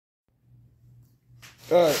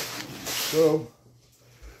Alright, so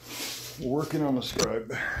we're working on the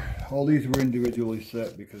Scribe. All these were individually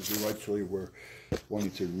set because we actually were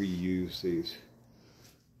wanting to reuse these.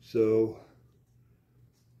 So,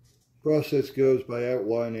 process goes by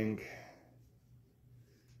outlining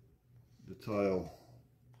the tile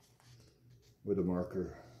with a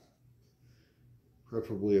marker,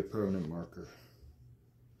 preferably a permanent marker.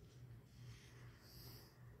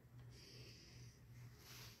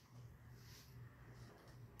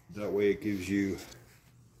 That way it gives you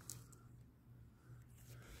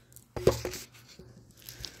a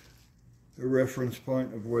reference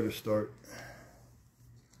point of where to start.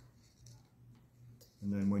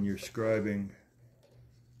 And then when you're scribing,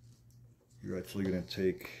 you're actually going to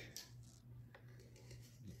take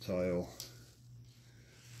the tile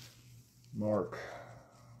mark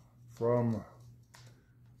from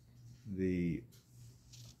the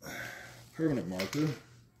permanent marker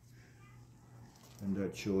and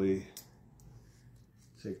actually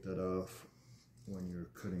take that off when you're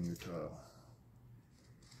cutting your tile.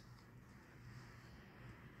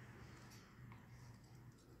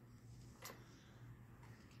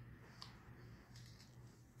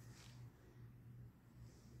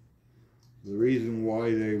 The reason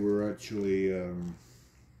why they were actually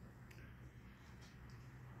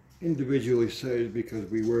individually set is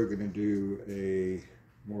because we were going to do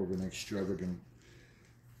a more of an extravagant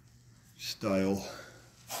style,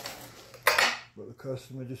 but the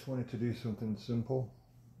customer just wanted to do something simple,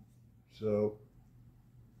 so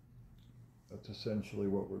that's essentially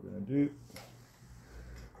what we're going to do.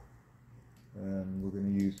 And we're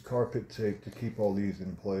going to use carpet tape to keep all these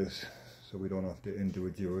in place so we don't have to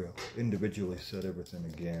individually set everything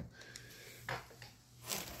again.